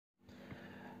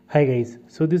Hi guys,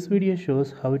 so this video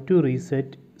shows how to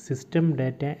reset system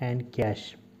data and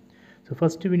cache. So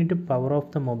first we need to power off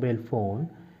the mobile phone,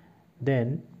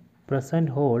 then press and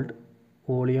hold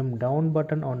volume down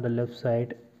button on the left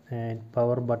side and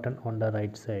power button on the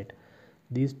right side.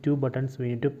 These two buttons we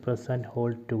need to press and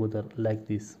hold together like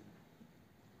this.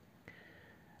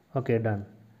 Okay, done.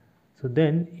 So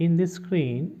then in this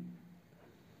screen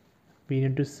we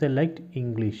need to select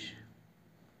English.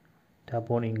 Tap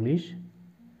on English.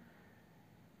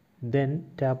 Then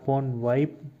tap on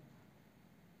wipe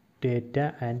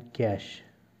data and cache.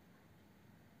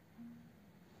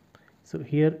 So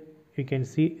here you can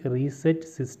see reset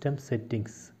system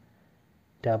settings.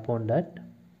 Tap on that.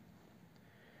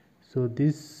 So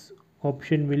this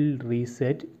option will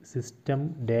reset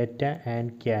system data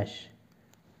and cache.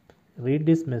 Read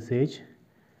this message.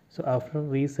 So after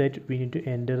reset we need to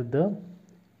enter the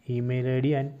email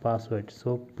ID and password.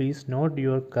 So please note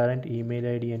your current email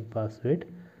ID and password.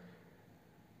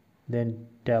 Then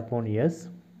tap on yes.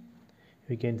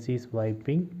 You can see it's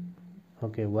wiping.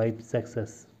 Okay, wipe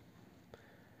success.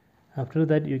 After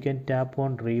that you can tap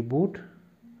on reboot,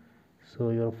 so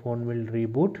your phone will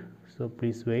reboot, so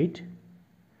please wait.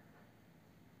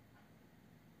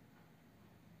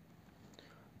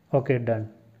 Okay, done.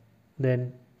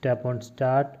 Then tap on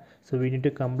start. So we need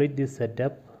to complete this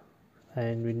setup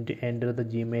and we need to enter the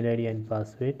Gmail ID and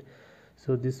password.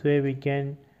 So this way we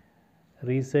can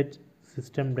reset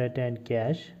system data and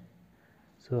cache.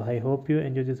 So I hope you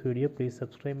enjoy this video. Please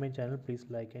subscribe my channel, please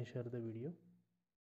like and share the video.